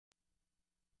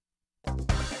The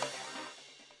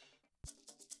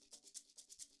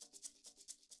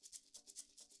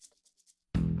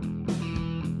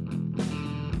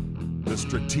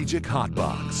Strategic Hot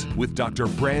Box with Dr.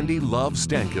 Brandi Love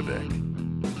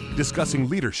Stankovic. Discussing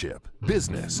leadership,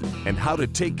 business, and how to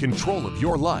take control of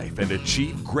your life and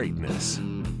achieve greatness.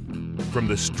 From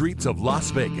the streets of Las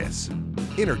Vegas,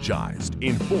 energized,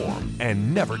 informed,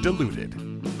 and never diluted.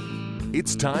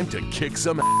 It's time to kick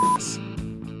some ass.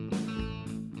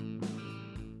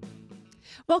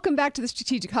 Welcome back to the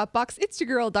Strategic Hot Box. It's your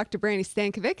girl, Dr. Brandi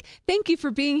Stankovic. Thank you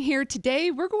for being here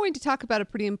today. We're going to talk about a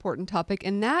pretty important topic,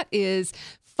 and that is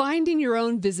finding your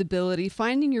own visibility,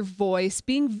 finding your voice,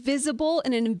 being visible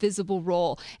in an invisible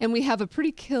role. And we have a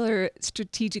pretty killer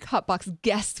Strategic Hot Box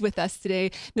guest with us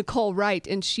today, Nicole Wright,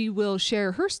 and she will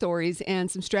share her stories and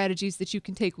some strategies that you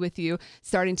can take with you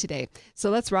starting today. So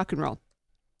let's rock and roll.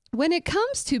 When it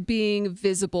comes to being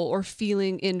visible or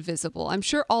feeling invisible, I'm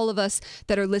sure all of us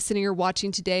that are listening or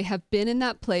watching today have been in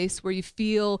that place where you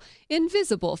feel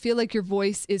invisible, feel like your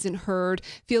voice isn't heard,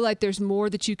 feel like there's more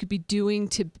that you could be doing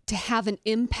to have an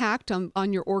impact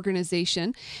on your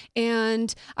organization.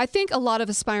 And I think a lot of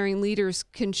aspiring leaders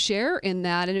can share in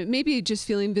that, and it may be just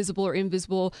feeling visible or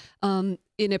invisible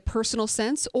in a personal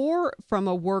sense or from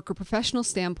a work or professional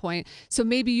standpoint. So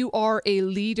maybe you are a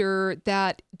leader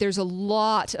that there's a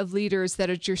lot of leaders that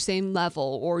are at your same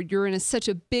level, or you're in such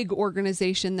a big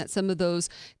organization that some of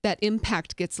that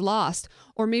impact gets lost.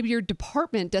 Or maybe your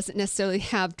department doesn't necessarily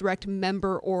have direct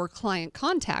member or client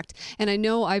contact. And I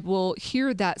know I will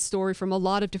hear that story from a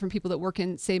lot of different people that work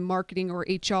in, say, marketing or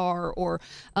HR or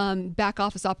back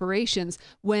office operations,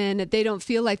 when they don't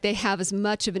feel like they have as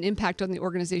much of an impact on the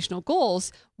organizational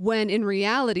goals, when in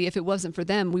reality, if it wasn't for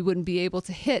them, we wouldn't be able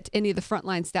to hit, any of the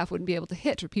frontline staff wouldn't be able to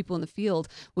hit, or people in the field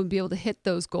wouldn't be able to hit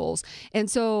those goals. And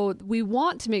so we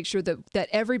want to make sure that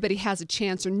everybody has a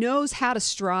chance or knows how to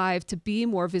strive to be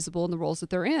more visible in the roles that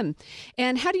they're in.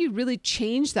 And how do you really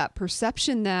change that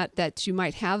perception that you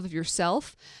might have of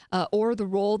yourself or the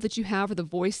role that you have or the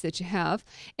voice that you have?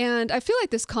 And I feel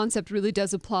like this concept really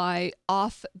does apply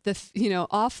off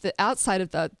the outside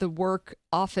of the work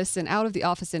office and out of the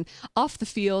office and off the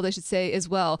field, I should say, as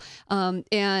well.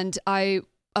 And I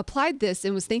applied this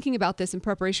and was thinking about this in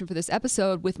preparation for this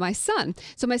episode with my son.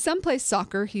 So my son plays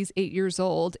soccer. He's 8 years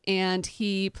old, and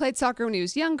he played soccer when he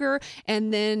was younger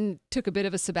and then took a bit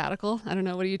of a sabbatical. I don't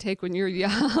know, what do you take when you're a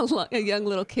young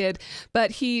little kid?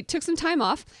 But he took some time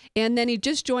off, and then he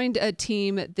just joined a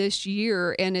team this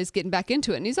year and is getting back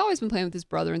into it. And he's always been playing with his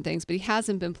brother and things, but he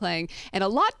hasn't been playing. And a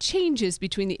lot changes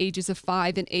between the ages of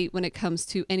 5 and 8 when it comes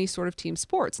to any sort of team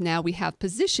sports. Now we have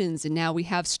positions, and now we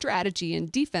have strategy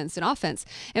and defense and offense.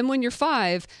 And when you're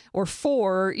 5 or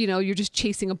 4, you're just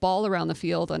chasing a ball around the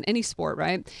field on any sport,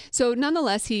 right? So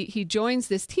nonetheless, he joins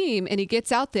this team, and he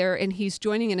gets out there, and he's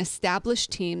joining an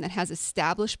established team that has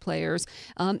established players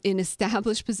in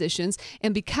established positions.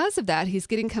 And because of that, he's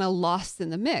getting kind of lost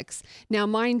in the mix. Now,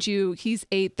 mind you, he's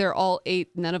 8. They're all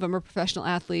 8. None of them are professional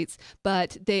athletes,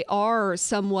 but they are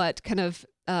somewhat kind of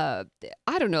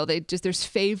I don't know, there's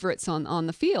favorites on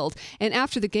the field. And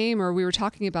after the game, or we were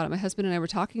talking about it, my husband and I were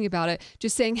talking about it,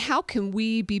 just saying, how can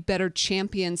we be better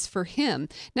champions for him?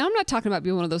 Now, I'm not talking about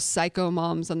being one of those psycho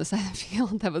moms on the side of the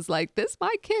field that was like,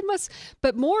 my kid must,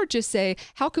 but more just say,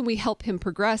 how can we help him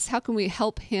progress? How can we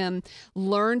help him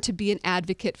learn to be an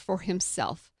advocate for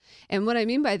himself? And what I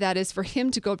mean by that is for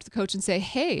him to go up to the coach and say,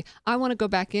 hey, I want to go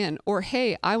back in, or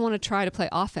hey, I want to try to play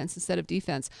offense instead of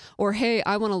defense, or hey,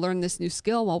 I want to learn this new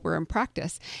skill while we're in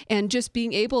practice, and just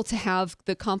being able to have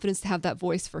the confidence to have that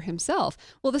voice for himself.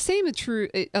 Well, the same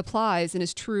it applies and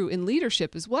is true in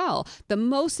leadership as well. The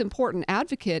most important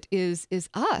advocate is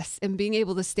us, and being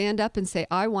able to stand up and say,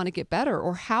 I want to get better,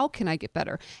 or how can I get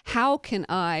better? How can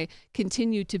I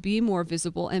continue to be more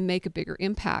visible and make a bigger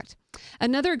impact?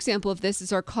 Another example of this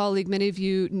is our colleague, many of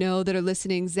you know that are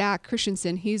listening, Zach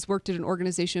Christensen. He's worked at an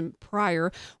organization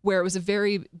prior where it was a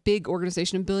very big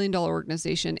organization, $1 billion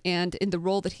organization. And in the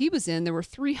role that he was in, there were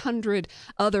 300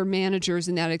 other managers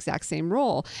in that exact same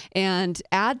role. And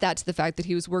add that to the fact that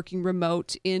he was working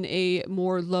remote in a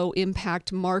more low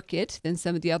impact market than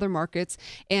some of the other markets.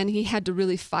 And he had to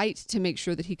really fight to make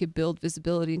sure that he could build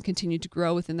visibility and continue to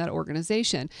grow within that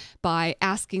organization. by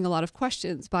asking a lot of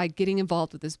questions, by getting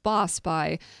involved with his boss,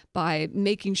 by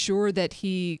making sure that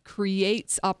he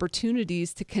creates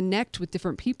opportunities to connect with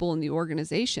different people in the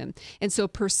organization. And so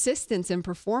persistence and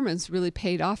performance really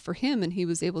paid off for him, and he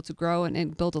was able to grow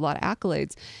and build a lot of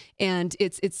accolades. And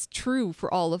it's true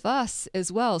for all of us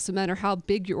as well. So no matter how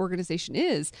big your organization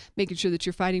is, making sure that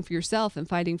you're fighting for yourself and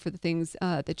fighting for the things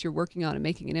that you're working on and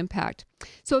making an impact.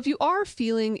 So if you are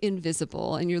feeling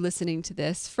invisible and you're listening to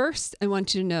this, first, I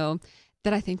want you to know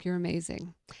that I think you're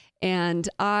amazing. And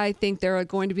I think there are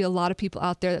going to be a lot of people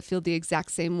out there that feel the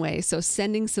exact same way. So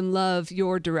sending some love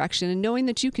your direction and knowing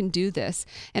that you can do this.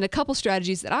 And a couple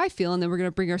strategies that I feel, and then we're going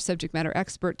to bring our subject matter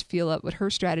expert to feel out what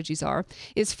her strategies are,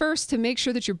 is first to make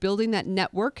sure that you're building that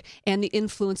network and the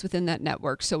influence within that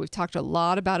network. So we've talked a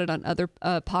lot about it on other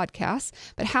podcasts,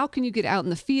 but how can you get out in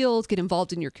the field, get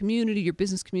involved in your community, your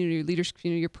business community, your leadership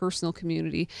community, your personal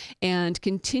community, and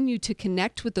continue to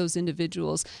connect with those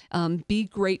individuals, be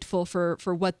grateful for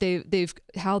what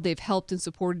how they've helped and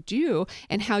supported you,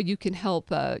 and how you can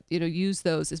help use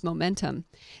those as momentum.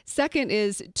 Second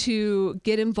is to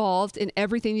get involved in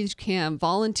everything that you can.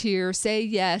 Volunteer, say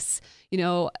yes,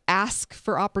 ask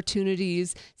for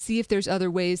opportunities, see if there's other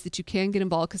ways that you can get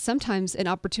involved, because sometimes an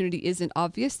opportunity isn't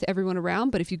obvious to everyone around,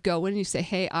 but if you go in and you say,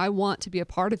 hey, I want to be a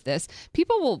part of this,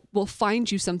 people will find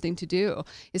you something to do,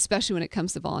 especially when it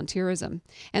comes to volunteerism.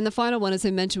 And the final one, as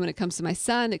I mentioned, when it comes to my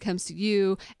son, it comes to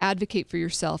you, advocate for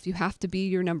yourself. You have to be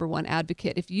your number one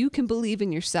advocate. If you can believe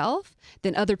in yourself,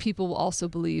 then other people will also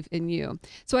believe in you.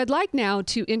 So I'd like now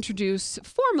to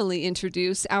formally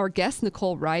introduce our guest,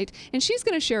 Nicole Wright, and she's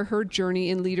going to share her journey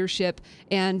in leadership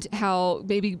and how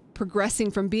maybe progressing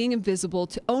from being invisible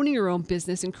to owning your own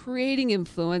business and creating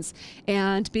influence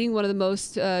and being one of the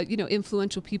most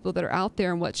influential people that are out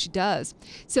there in what she does.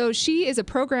 So she is a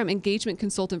program engagement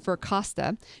consultant for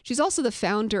Acosta. She's also the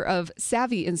founder of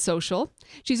Savvy in Social.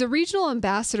 She's a regional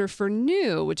ambassador for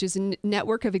New, which is a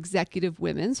network of executive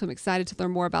women. So I'm excited to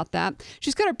learn more about that.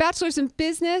 She's got her bachelor's in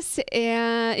business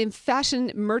and in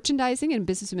fashion merchandising and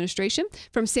business administration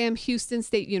from Sam Houston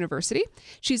State University.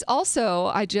 She's also,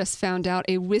 I just found out,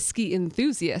 a whiskey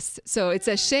enthusiast. So it's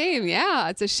a shame. Yeah,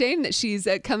 it's a shame that she's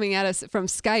coming at us from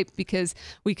Skype, because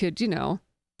we could,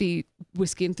 be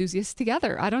whiskey enthusiasts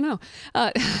together. I don't know.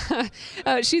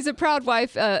 She's a proud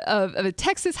wife of a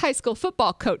Texas high school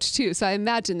football coach too. So I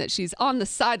imagine that she's on the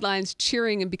sidelines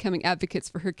cheering and becoming advocates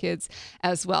for her kids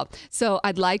as well. So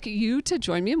I'd like you to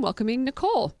join me in welcoming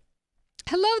Nicole.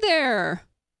 Hello there.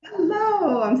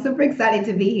 Hello, I'm super excited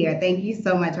to be here. Thank you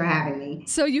so much for having me.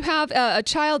 So you have a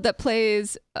child that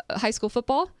plays high school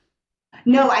football?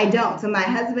 No, I don't. So my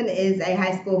husband is a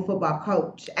high school football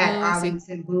coach at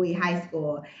Arlington Bowie High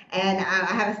School. And I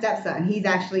have a stepson. He's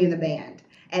actually in the band.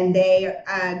 And they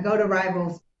go to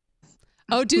rivals.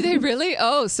 Oh, do they really?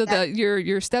 Oh, so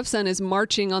your stepson is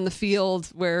marching on the field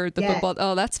where the football.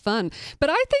 Oh, that's fun.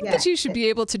 But I think that you should be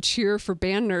able to cheer for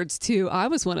band nerds too. I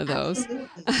was one of those.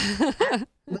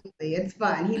 Absolutely. It's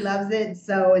fun. He loves it.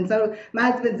 So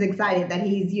my husband's excited that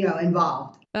he's,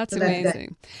 involved. That's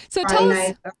amazing. So Friday tell us,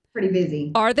 nights are pretty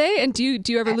busy. Are they? And do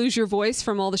you ever lose your voice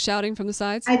from all the shouting from the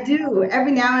sides? I do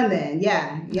every now and then.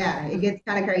 Yeah. It gets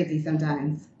kind of crazy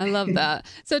sometimes. I love that.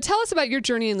 So tell us about your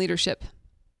journey in leadership.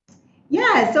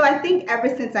 Yeah, so I think ever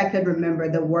since I could remember,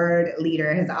 the word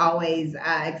leader has always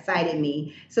excited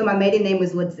me. So my maiden name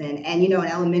was Woodson. And, in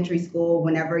elementary school,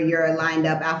 whenever you're lined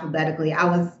up alphabetically, I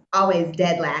was always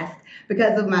dead last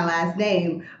because of my last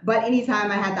name. But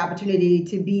anytime I had the opportunity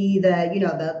to be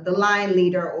the line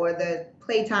leader or the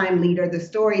playtime leader, the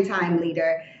story time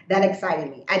leader, that excited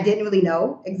me. I didn't really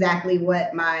know exactly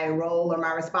what my role or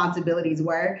my responsibilities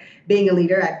were. Being a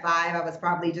leader at 5, I was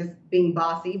probably just being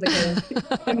bossy, because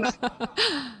in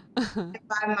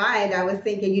my mind, I was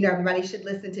thinking, everybody should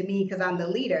listen to me because I'm the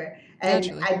leader. And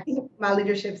Naturally. I think my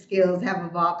leadership skills have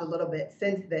evolved a little bit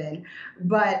since then.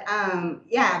 But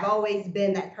I've always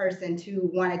been that person to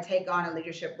want to take on a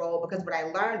leadership role, because what I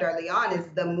learned early on is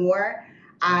the more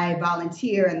I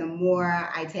volunteer and the more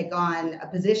I take on a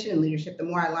position in leadership, the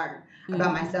more I learn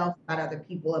about myself, about other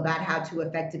people, about how to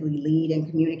effectively lead and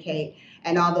communicate,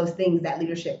 and all those things that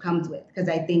leadership comes with. Because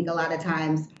I think a lot of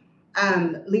times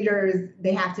leaders,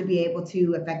 they have to be able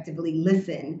to effectively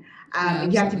listen.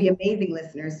 You have to be amazing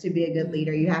listeners to be a good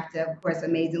leader. You have to, of course,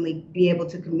 amazingly be able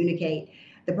to communicate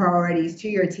the priorities to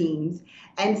your teams.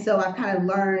 And so I've kind of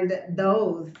learned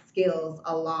those skills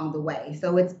along the way.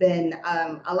 So it's been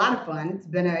a lot of fun. It's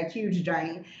been a huge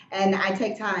journey. And I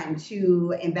take time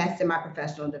to invest in my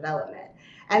professional development.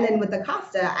 And then with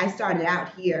Acosta, I started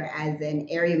out here as an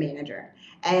area manager.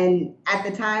 And at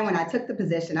the time when I took the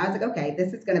position, I was like, okay,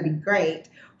 this is going to be great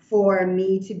for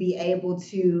me to be able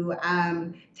to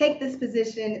take this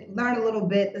position, learn a little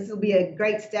bit. This will be a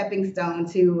great stepping stone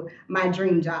to my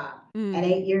dream job. And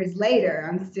 8 years later,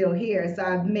 I'm still here. So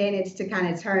I've managed to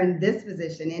kind of turn this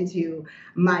position into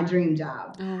my dream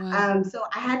job. Oh, wow. So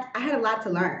I had a lot to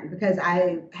learn because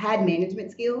I had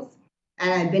management skills and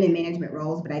I'd been in management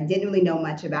roles, but I didn't really know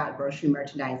much about grocery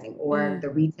merchandising or the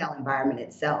retail environment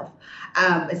itself,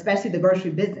 especially the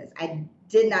grocery business. I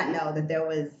did not know that there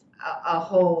was a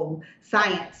whole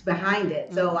science behind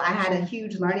it. So I had a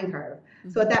huge learning curve.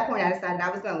 So at that point, I decided I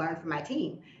was going to learn from my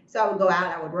team. So I would go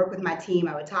out, I would work with my team,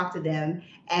 I would talk to them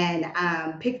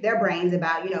and pick their brains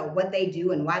about, what they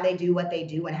do and why they do what they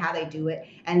do and how they do it.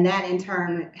 And that in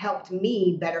turn helped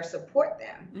me better support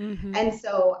them. And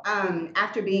so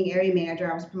after being area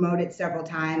manager, I was promoted several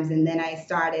times. And then I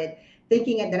started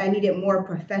thinking that I needed more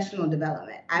professional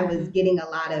development. I was getting a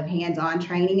lot of hands-on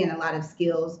training and a lot of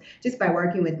skills just by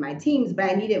working with my teams,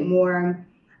 but I needed more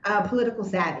political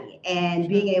savvy and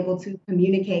being able to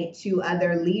communicate to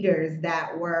other leaders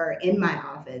that were in my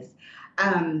office.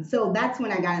 So that's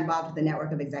when I got involved with the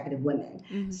Network of Executive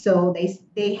Women. So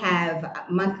they have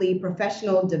monthly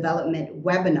professional development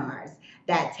webinars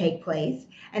that take place.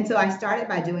 And so I started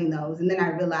by doing those. And then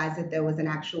I realized that there was an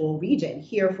actual region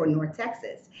here for North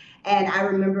Texas. And I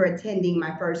remember attending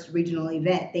my first regional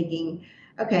event thinking,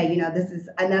 okay, this is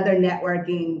another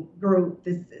networking group.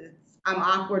 I'm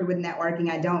awkward with networking.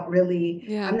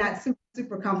 I'm not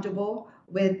super comfortable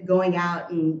with going out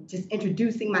and just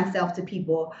introducing myself to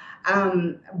people.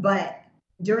 But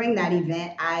during that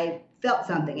event, I felt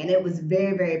something and it was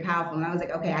very, very powerful. And I was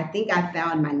like, okay, I think I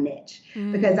found my niche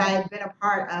because I had been a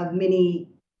part of many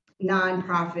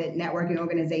nonprofit networking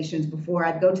organizations before.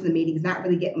 I'd go to the meetings, not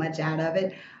really get much out of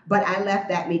it, but I left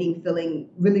that meeting feeling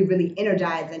really, really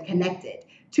energized and connected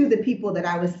to the people that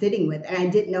I was sitting with. And I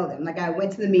didn't know them. Like I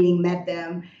went to the meeting, met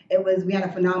them. We had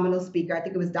a phenomenal speaker. I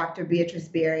think it was Dr. Beatrice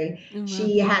Berry.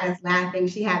 She had us laughing.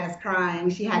 She had us crying.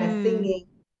 She had us singing.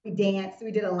 We danced.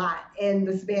 We did a lot in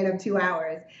the span of 2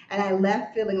 hours. And I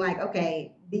left feeling like,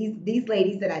 okay, these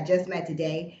ladies that I just met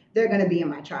today, they're going to be in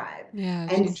my tribe. Yeah,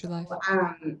 and so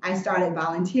I started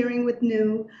volunteering with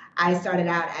New. I started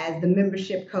out as the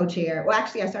membership co-chair. Well,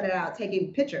 actually, I started out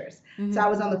taking pictures. So I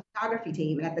was on the photography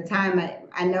team. And at the time,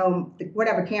 I know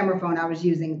whatever camera phone I was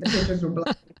using, the pictures were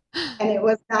blurry. And it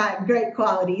was not great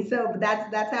quality. So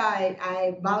that's how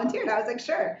I volunteered. I was like,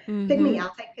 sure, pick me,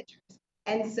 I'll take pictures.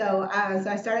 And so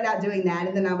I started out doing that.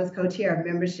 And then I was co-chair of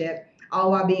membership,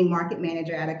 all while being market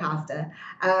manager at Acosta.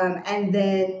 And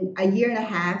then a year and a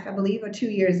half, I believe, or 2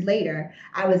 years later,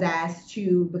 I was asked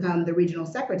to become the regional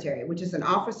secretary, which is an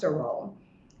officer role.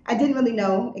 I didn't really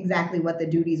know exactly what the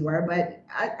duties were, but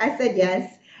I said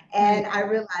yes. And I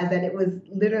realized that it was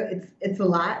literally, it's a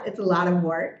lot of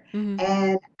work.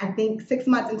 And I think 6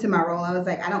 months into my role, I was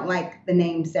like, I don't like the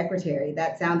name secretary.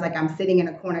 That sounds like I'm sitting in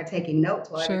a corner taking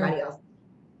notes while everybody else.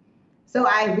 So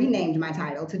I renamed my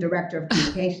title to Director of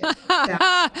Communications.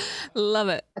 Love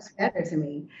it. That's better to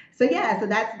me. So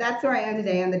that's where I am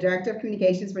today. I'm the Director of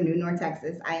Communications for New North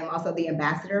Texas. I am also the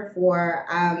ambassador for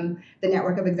the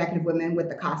Network of Executive Women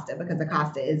with Acosta, because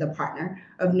Acosta is a partner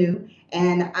of New.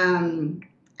 And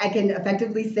I can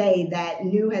effectively say that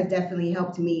New has definitely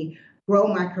helped me grow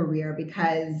my career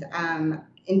because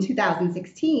in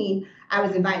 2016, I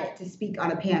was invited to speak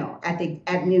on a panel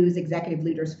at New's Executive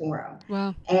Leaders Forum.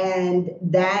 Wow. And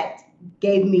that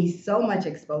gave me so much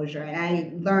exposure and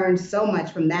I learned so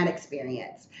much from that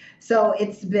experience. So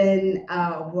it's been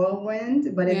a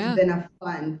whirlwind, but it's been a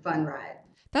fun ride.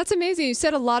 That's amazing. You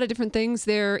said a lot of different things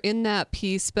there in that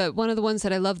piece, but one of the ones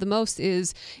that I love the most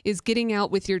is getting out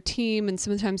with your team. And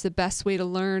sometimes the best way to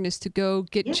learn is to go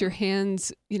get your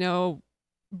hands,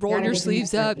 roll your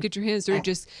sleeves up, get your hands dirty,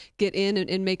 just get in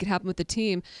and make it happen with the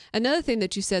team. Another thing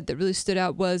that you said that really stood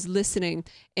out was listening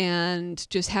and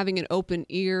just having an open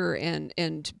ear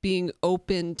and being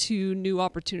open to new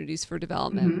opportunities for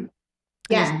development.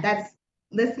 That's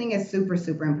listening is super,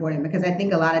 super important because I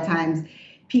think a lot of times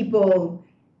people,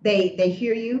 they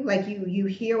hear you, like you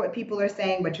hear what people are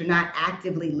saying, but you're not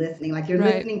actively listening. Like you're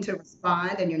listening to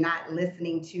respond and you're not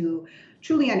listening to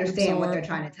truly understand what they're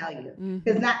trying to tell you.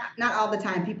 Because not all the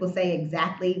time people say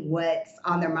exactly what's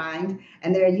on their mind.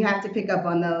 And there you have to pick up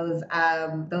on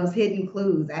those hidden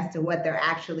clues as to what they're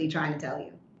actually trying to tell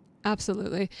you.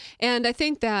 Absolutely. And I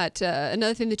think that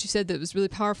another thing that you said that was really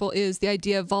powerful is the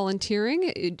idea of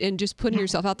volunteering and just putting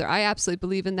yourself out there. I absolutely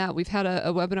believe in that. We've had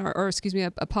a webinar, or excuse me,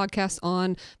 a podcast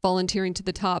on volunteering to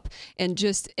the top, and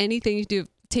just anything you do.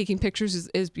 Taking pictures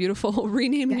is beautiful.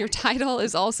 Renaming your title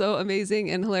is also amazing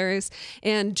and hilarious.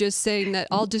 And just saying that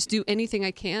I'll just do anything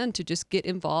I can to just get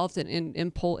involved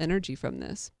and pull energy from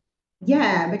this.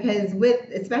 Yeah, because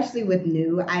especially with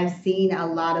new, I've seen a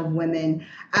lot of women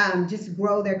just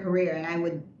grow their career, and I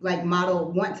would like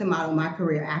want to model my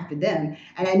career after them.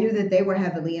 And I knew that they were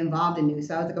heavily involved in new,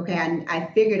 so I was like, okay,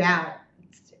 I figured out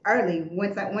early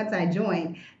once I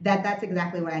joined that that's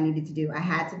exactly what I needed to do. I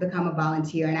had to become a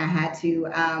volunteer, and I had to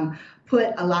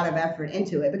put a lot of effort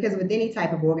into it, because with any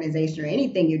type of organization or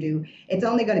anything you do, it's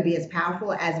only going to be as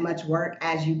powerful as much work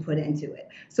as you put into it.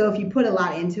 So if you put a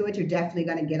lot into it, you're definitely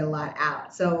going to get a lot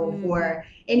out. So Hmm. for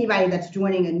anybody that's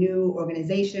joining a new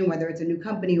organization, whether it's a new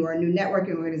company or a new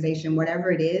networking organization, whatever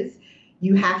it is,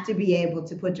 you have to be able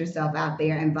to put yourself out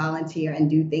there and volunteer and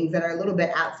do things that are a little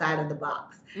bit outside of the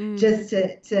box, Hmm. just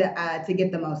to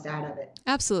get the most out of it.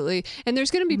 Absolutely. And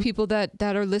there's going to be Mhm. people that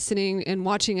are listening and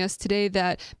watching us today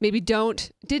that maybe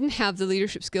didn't have the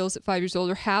leadership skills at 5 years old,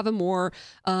 or have a more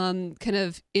kind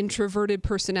of introverted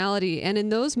personality. And in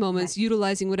those Right. moments,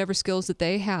 utilizing whatever skills that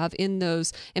they have in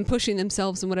those, and pushing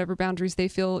themselves in whatever boundaries they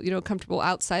feel, comfortable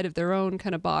outside of their own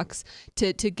kind of box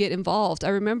to get involved. I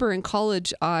remember in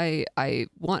college, I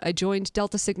joined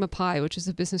Delta Sigma Pi, which is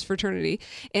a business fraternity.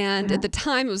 And at Uh-huh. the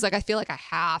time, it was like, I feel like I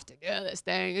have to do this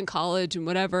thing in college and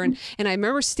whatever. And I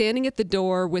remember standing at the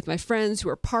door with my friends who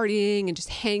were partying and just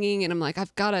hanging. And I'm like,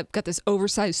 got this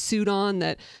oversized suit on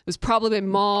that was probably my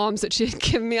mom's that she had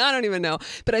given me. I don't even know.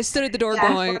 But I stood at the door Yeah, I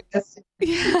feel going, like that's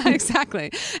yeah,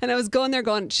 exactly. And I was going there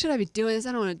going, should I be doing this?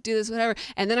 I don't want to do this, whatever.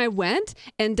 And then I went,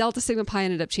 and Delta Sigma Pi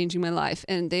ended up changing my life.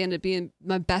 And they ended up being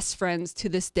my best friends to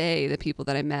this day, the people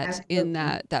that I met in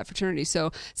absolutely. that fraternity.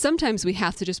 So sometimes we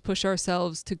have to just push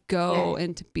ourselves to go Yes.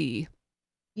 and to be.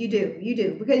 You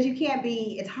do, because you can't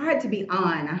be, it's hard to be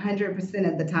on 100%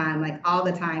 of the time, like all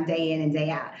the time, day in and day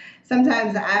out.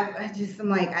 Sometimes I'm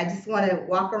like, I just want to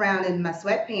walk around in my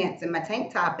sweatpants and my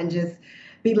tank top and just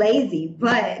be lazy.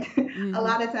 But a Hmm.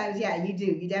 lot of times, yeah, you do.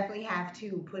 You definitely have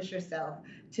to push yourself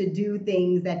to do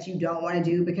things that you don't want to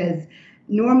do, because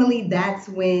normally that's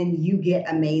when you get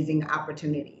amazing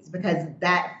opportunities, because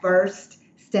that first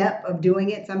step of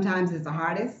doing it sometimes is the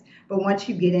hardest. But once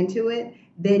you get into it,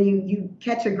 then you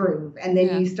catch a groove, and then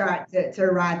Yeah. you start to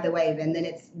ride the wave, and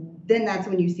then that's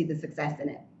when you see the success in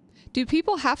it. Do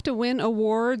people have to win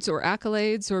awards or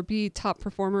accolades or be top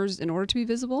performers in order to be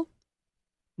visible?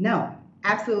 No,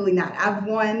 absolutely not. I've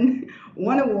won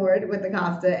one award with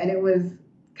Acosta, and it was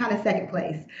kind of second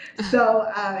place.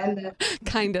 So and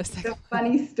Kind of. the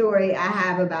funny story I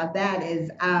have about that is,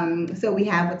 so we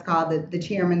have what's called the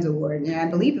Chairman's Award, and I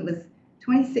believe it was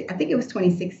 26. I think it was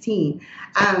 2016.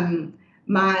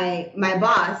 My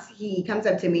boss, he comes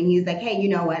up to me and he's like, "Hey, you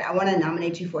know what? I want to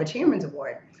nominate you for a Chairman's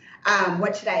Award.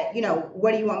 What should I?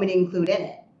 What do you want me to include in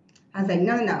it?" I was like,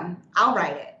 "No, no, no. I'll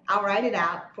write it. I'll write it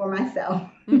out for myself."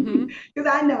 Hmm.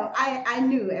 Because I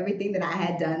knew everything that I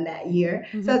had done that year.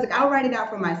 So I Hmm. was like, I'll write it out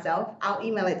for myself. I'll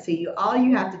email it to you. All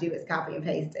you have to do is copy and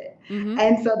paste it. Hmm.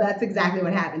 And so that's exactly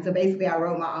what happened. So basically, I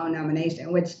wrote my own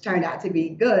nomination, which turned out to be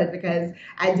good, because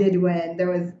I did win.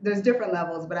 There's different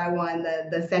levels, but I won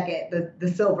the second, the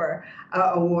silver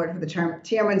award for the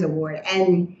chairman's award.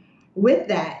 And with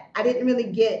that, I didn't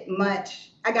really get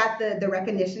much. I got the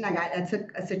recognition. I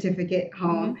took a certificate Hmm.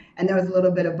 home, and there was a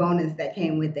little bit of bonus that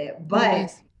came with it. Oh, But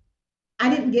nice. I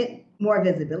didn't get more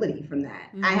visibility from that.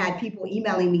 I Hmm. had people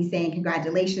emailing me saying,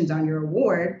 "Congratulations on your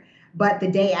award." But the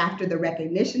day after the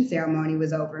recognition ceremony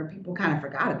was over, people kind of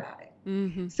forgot about it.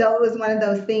 Hmm. So it was one of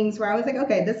those things where I was like,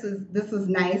 okay, this is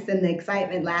nice, and the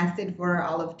excitement lasted for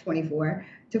all of 24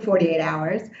 to 48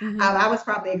 hours. Hmm. I was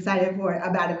probably excited for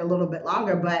about it a little bit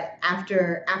longer, but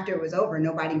after it was over,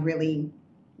 nobody really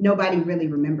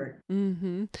remembered.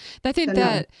 Hmm. I So think no,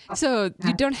 that so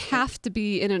you don't have to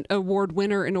be an award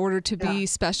winner in order to no, be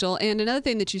special. And another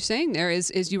thing that you're saying there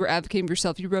is you were advocating for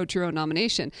yourself. You wrote your own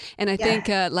nomination, and I think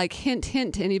yes, like hint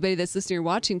to anybody that's listening or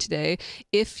watching today,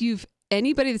 if you've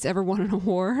anybody that's ever won an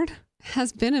award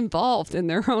has been involved in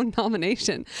their own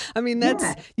nomination. I mean, that's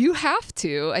yes, you have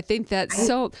to. I think that I,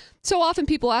 so often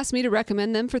people ask me to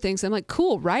recommend them for things. I'm like,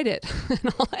 cool, write it,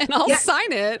 and I'll yeah,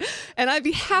 sign it, and I'd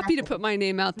be happy to exactly. put my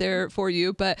name out Mhm. there for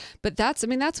you. But that's I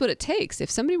mean that's what it takes. If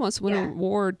somebody wants to win an Yeah,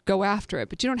 award, go after it.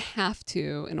 But you don't have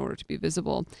to in order to be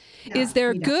visible. Is no,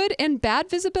 there you don't. good and bad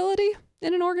visibility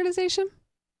in an organization?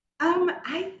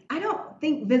 I don't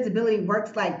think visibility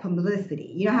works like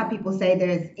publicity. You know how Mm-hmm. people say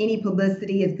there's any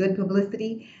publicity is good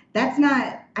publicity? That's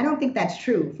not, I don't think that's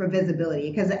true for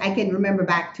visibility, because I can remember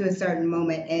back to a certain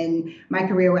moment in my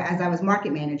career where, as I was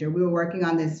market manager, we were working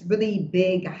on this really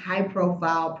big, high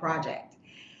profile project.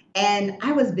 And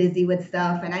I was busy with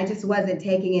stuff, and I just wasn't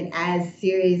taking it as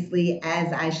seriously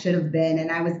as I should have been.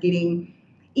 And I was getting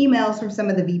emails from some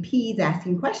of the VPs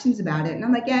asking questions about it. And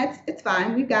I'm like, yeah, it's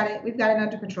fine. We've got it. We've got it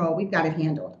under control. We've got it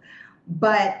handled.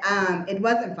 But it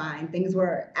wasn't fine. Things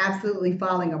were absolutely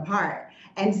falling apart.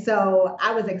 And so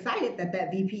I was excited that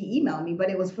that VP emailed me, but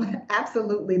it was for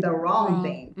absolutely the wrong Wrong.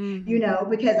 thing, Mm-hmm.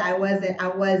 because I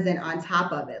wasn't on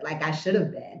top of it like I should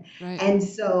have been. Right. And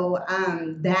so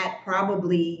that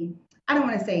probably, I don't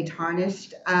want to say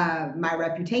tarnished my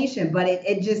reputation, but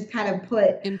it just kind of put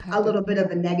a Impacted. little bit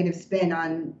of a negative spin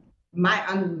on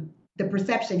the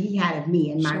perception he had of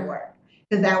me and my Sure. work,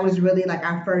 because that was really like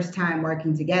our first time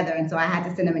working together. And so I had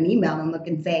to send him an email and look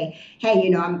and say,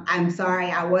 hey, I'm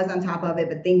sorry, I was on top of it,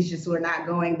 but things just were not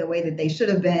going the way that they should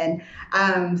have been.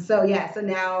 So yeah, so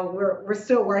now we're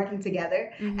still working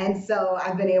together. Mm-hmm. And so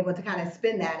I've been able to kind of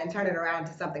spin that and turn it around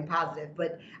to something positive.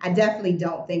 But I definitely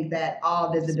don't think that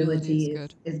all Visibility is visibility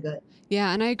good. is good.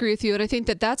 Yeah, and I agree with you. And I think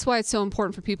that that's why it's so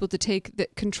important for people to take the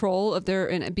control of their,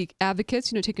 and be advocates,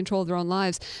 take control of their own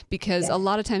lives, because a Yes,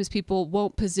 lot of times people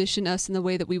won't position us in the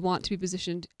way that we want to be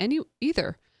positioned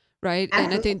either. Right. And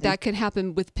I think absolutely. that can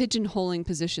happen with pigeonholing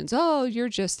positions. Oh, you're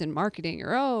just in marketing,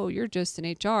 or oh, you're just in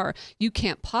HR. You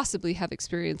can't possibly have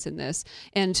experience in this.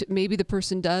 And maybe the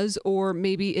person does, or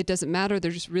maybe it doesn't matter.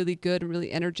 They're just really good and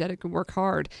really energetic and work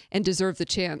hard and deserve the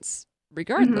chance Hmm.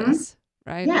 regardless.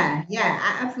 Right. Yeah, yeah,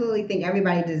 I absolutely think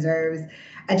everybody deserves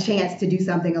a chance to do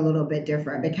something a little bit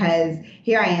different, because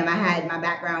here I am. I had my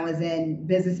background was in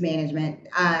business management.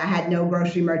 I had no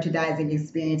grocery merchandising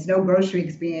experience, no grocery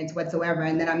experience whatsoever.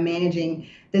 And then I'm managing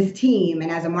this team.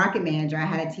 And as a market manager, I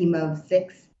had a team of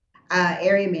six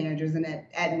area managers, and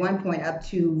at one point up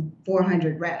to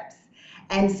 400 reps.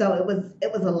 And so it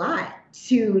was a lot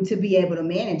to be able to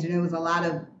manage, and it was a lot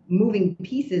of moving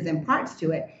pieces and parts to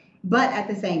it. But at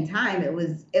the same time, it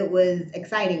was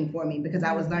exciting for me, because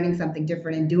I was Mm-hmm. learning something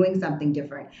different and doing something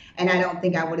different. And I don't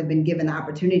think I would have been given the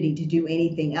opportunity to do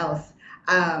anything else,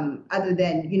 other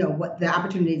than what the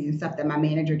opportunities and stuff that my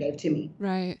manager gave to me.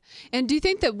 Right. And do you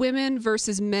think that women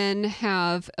versus men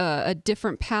have a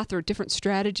different path or different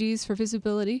strategies for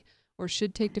visibility, or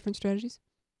should take different strategies?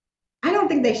 I don't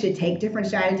think they should take different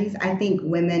strategies. I think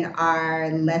women are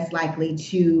less likely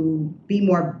to be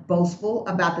more boastful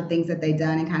about the things that they've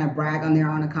done and kind of brag on their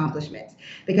own accomplishments,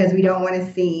 because we don't want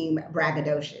to seem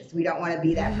braggadocious. We don't want to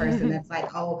be that person Mm-hmm. that's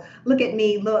like, oh, look at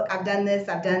me. Look, I've done this,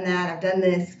 I've done that, I've done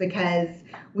this, because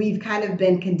we've kind of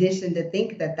been conditioned to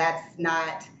think that that's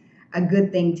not a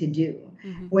good thing to do.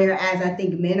 Whereas I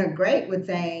think men are great with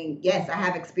saying, yes, I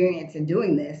have experience in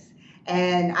doing this,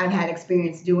 and I've had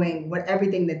experience doing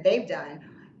everything that they've done.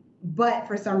 But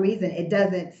for some reason, it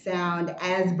doesn't sound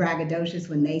as braggadocious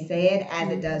when they say it as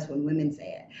it Mm-hmm. does when women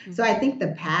say it. So Mm-hmm. I think the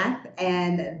path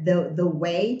and the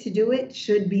way to do it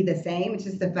should be the same. It's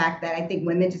just the fact that I think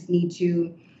women just need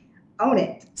to own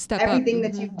it. Step up. Everything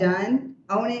that Mm-hmm. you've done,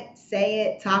 own it, say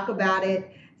it, talk about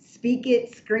it, speak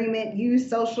it, scream it, use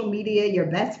social media, your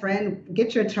best friend,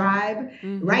 get your tribe,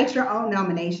 Mm-hmm. write your own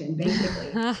nomination,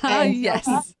 basically, and tell people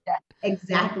Yes.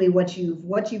 exactly what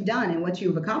you've done and what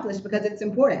you've accomplished, because it's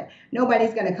important.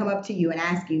 Nobody's going to come up to you and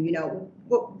ask you,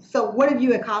 so what have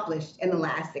you accomplished in the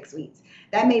last 6 weeks?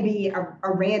 That may be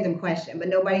a random question, but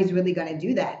nobody's really going to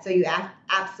do that. So you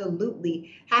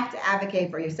absolutely have to advocate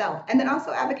for yourself, and then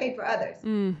also advocate for others. Because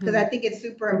Mm-hmm. I think it's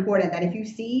super important that if you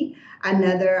see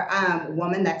another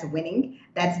woman that's winning,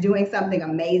 that's doing something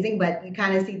amazing, but you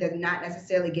kind of see they're not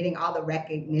necessarily getting all the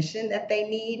recognition that they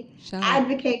need, Shout out.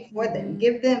 advocate for them.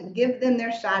 Mm-hmm. Give them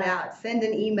their shout out. Send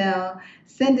an email,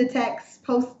 send a text,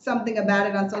 post something about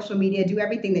it on social media. Do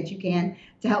everything that you can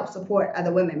to help support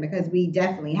other women, because we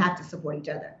definitely have to support each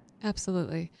other.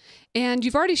 Absolutely. And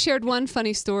you've already shared one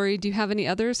funny story. Do you have any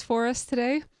others for us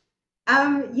today?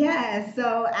 Yeah.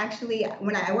 So actually,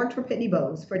 when I worked for Pitney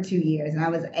Bowes for 2 years, and I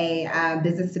was a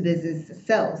business to business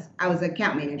sales, I was an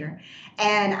account manager,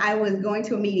 and I was going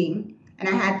to a meeting, and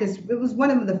I had this. It was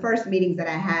one of the first meetings that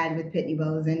I had with Pitney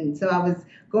Bowes, and so I was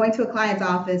going to a client's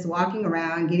office, walking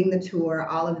around, getting the tour,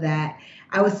 all of that.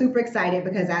 I was super excited,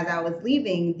 because as I was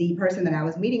leaving, the person that I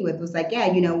was meeting with was like, "Yeah,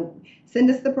 send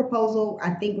us the proposal.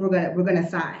 I think we're gonna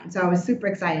sign." So I was super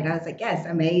excited. I was like, "Yes,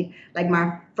 I made like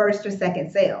my first or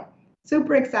second sale."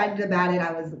 Super excited about it.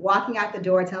 I was walking out the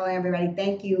door telling everybody,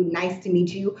 thank you, nice to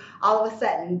meet you. All of a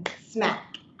sudden,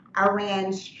 smack, I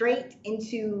ran straight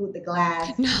into the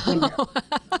glass window. No.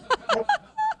 Like,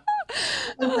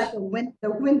 it was like the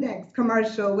Windex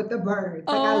commercial with the birds.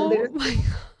 Like, I Oh literally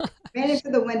my ran gosh. into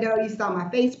the window. You saw my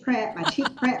face print, my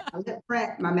cheek print, my lip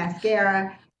print, my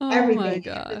mascara, Oh my everything. It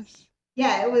was, gosh.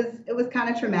 yeah, it was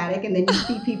kind of traumatic. And then you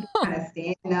see people kind of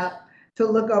standing up to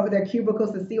look over their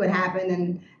cubicles to see what happened.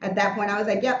 And at that point, I was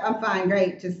like, "Yep, I'm fine,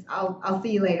 great. Just I'll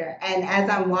see you later." And as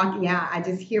I'm walking out, I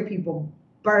just hear people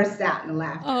burst out in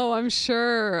laughter. Oh, I'm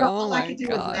sure. So Oh all I my could do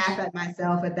was gosh. laugh at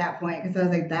myself at that point because I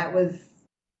was like, that was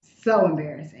so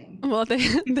embarrassing. Well,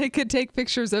 they could take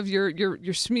pictures of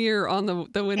your smear on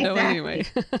the window anyway.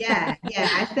 Exactly. Yeah, yeah.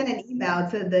 I sent an email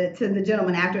to the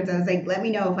gentleman afterwards. I was like, let me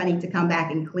know if I need to come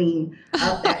back and clean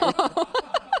up that window.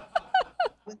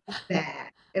 It was bad.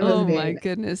 It was Oh very my bad.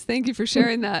 goodness. Thank you for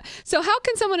sharing that. So how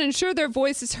can someone ensure their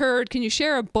voice is heard? Can you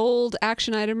share a bold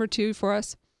action item or two for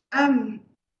us? Um,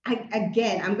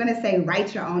 again, I'm going to say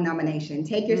write your own nomination.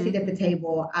 Take your seat at the Mhm.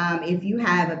 table. If you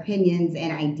have opinions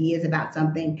and ideas about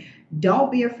something,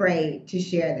 don't be afraid to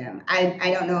share them.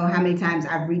 I don't know how many times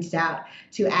I've reached out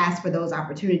to ask for those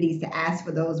opportunities, to ask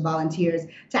for those volunteers,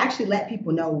 to actually let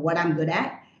people know what I'm good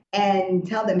at and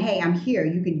tell them, hey, I'm here.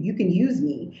 You can use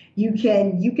me. You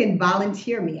can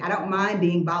volunteer me. I don't mind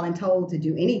being voluntold to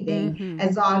do anything Mhm.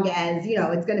 as long as,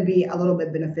 it's going to be a little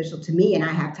bit beneficial to me and I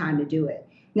have time to do it.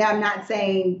 Now, I'm not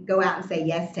saying go out and say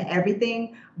yes to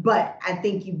everything, but I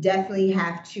think you definitely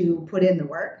have to put in the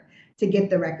work to get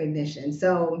the recognition.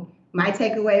 So, my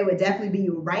takeaway would definitely be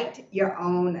write your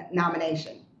own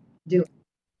nomination. Do it.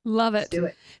 Love Just it. do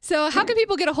it. So how Yeah. can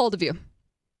people get a hold of you?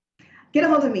 Get a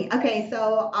hold of me. Okay,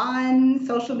 so on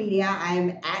social media,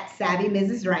 I'm at Savvy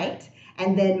Mrs. Wright.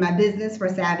 And then my business for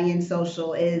Savvy and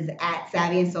Social is at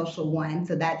Savvy and Social One.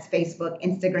 So that's Facebook,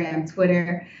 Instagram,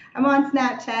 Twitter. I'm on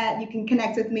Snapchat. You can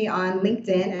connect with me on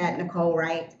LinkedIn at Nicole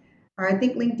Wright. Or I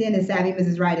think LinkedIn is Savvy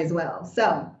Mrs. Wright as well.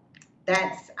 So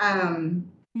that's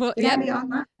Well, you yeah, got me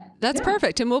online. that's Yeah.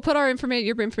 perfect. And we'll put your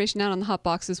information down on the hot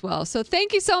box as well. So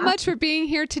thank you so much for being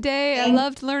here today. I Thank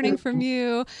loved learning from you.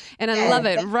 you and I love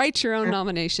Yes. it. Write your own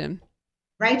nomination.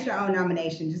 Write your own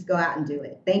nomination. Just go out and do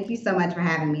it. Thank you so much for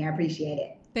having me. I appreciate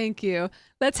it. Thank you.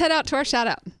 Let's head out to our shout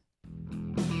out.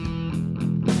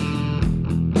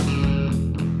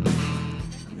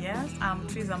 Yes, I'm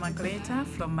Triza Magleta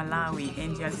from Malawi,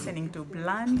 and you're listening to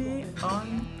Brandi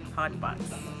on Hotbox.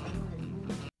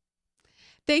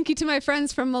 Thank you to my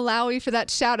friends from Malawi for that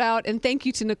shout out. And thank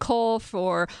you to Nicole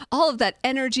for all of that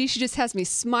energy. She just has me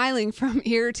smiling from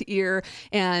ear to ear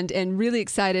and really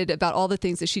excited about all the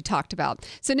things that she talked about.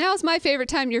 So now is my favorite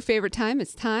time, your favorite time.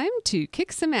 It's time to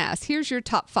kick some ass. Here's your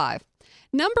top 5.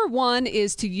 Number 1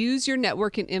 is to use your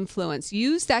network and influence.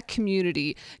 Use that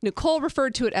community. Nicole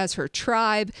referred to it as her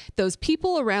tribe, those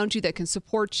people around you that can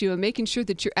support you and making sure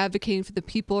that you're advocating for the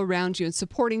people around you and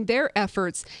supporting their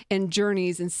efforts and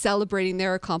journeys and celebrating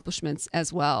their accomplishments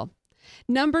as well.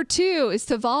 Number 2 is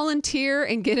to volunteer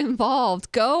and get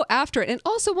involved. Go after it. And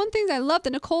also one thing that I love that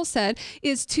Nicole said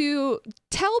is to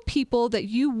tell people that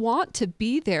you want to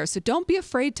be there. So don't be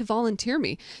afraid to volunteer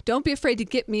me. Don't be afraid to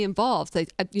get me involved. Like,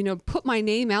 put my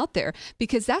name out there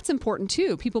because that's important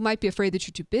too. People might be afraid that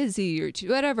you're too busy or too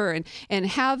whatever and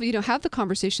have the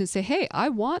conversation and say, hey, I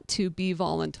want to be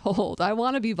voluntold. I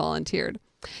want to be volunteered.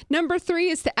 Number 3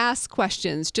 is to ask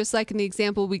questions. Just like in the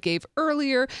example we gave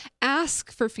earlier,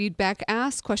 ask for feedback,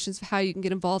 ask questions of how you can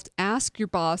get involved, ask your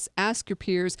boss, ask your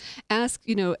peers, ask,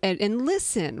 and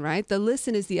listen, right? The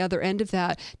listen is the other end of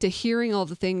that to hearing all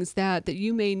the things that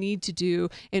you may need to do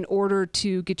in order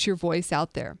to get your voice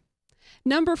out there.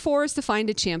 Number 4 is to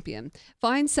find a champion.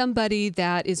 Find somebody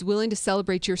that is willing to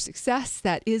celebrate your success,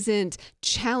 that isn't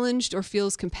challenged or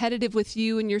feels competitive with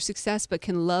you and your success, but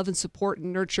can love and support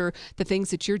and nurture the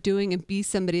things that you're doing and be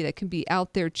somebody that can be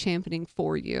out there championing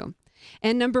for you.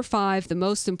 And number 5, the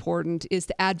most important, is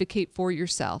to advocate for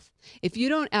yourself. If you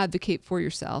don't advocate for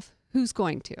yourself, who's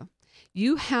going to?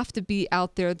 You have to be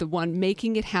out there, the one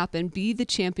making it happen. Be the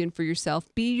champion for yourself.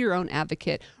 Be your own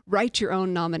advocate. Write your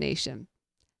own nomination.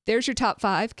 There's your top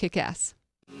 5. Kick ass.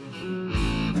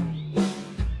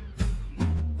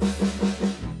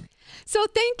 So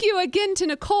thank you again to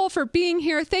Nicole for being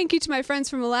here. Thank you to my friends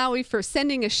from Malawi for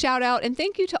sending a shout out. And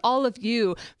thank you to all of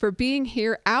you for being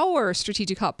here, our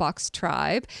Strategic Hotbox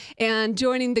tribe, and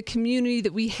joining the community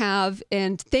that we have.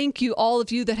 And thank you all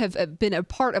of you that have been a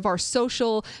part of our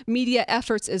social media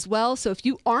efforts as well. So if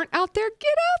you aren't out there,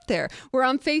 get out there. We're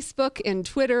on Facebook and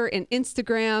Twitter and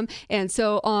Instagram. And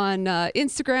so on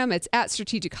Instagram, it's at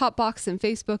Strategic Hotbox, and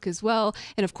Facebook as well.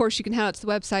 And of course, you can head out to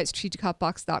the website,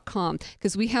 strategichotbox.com,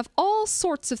 because we have all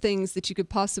sorts of things that you could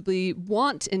possibly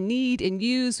want and need and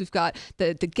use. We've got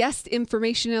the guest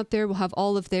information out there. We'll have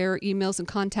all of their emails and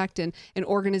contact and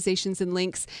organizations and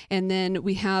links. And then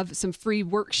we have some free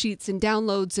worksheets and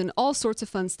downloads and all sorts of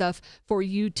fun stuff for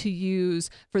you to use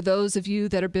for those of you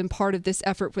that have been part of this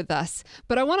effort with us.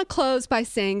 But I want to close by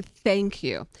saying thank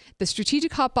you. The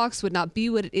Strategic Hotbox would not be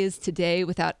what it is today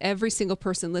without every single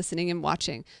person listening and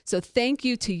watching. So thank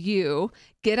you to you.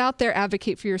 Get out there,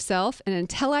 advocate for yourself, and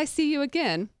until I see you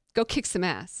again, go kick some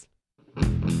ass.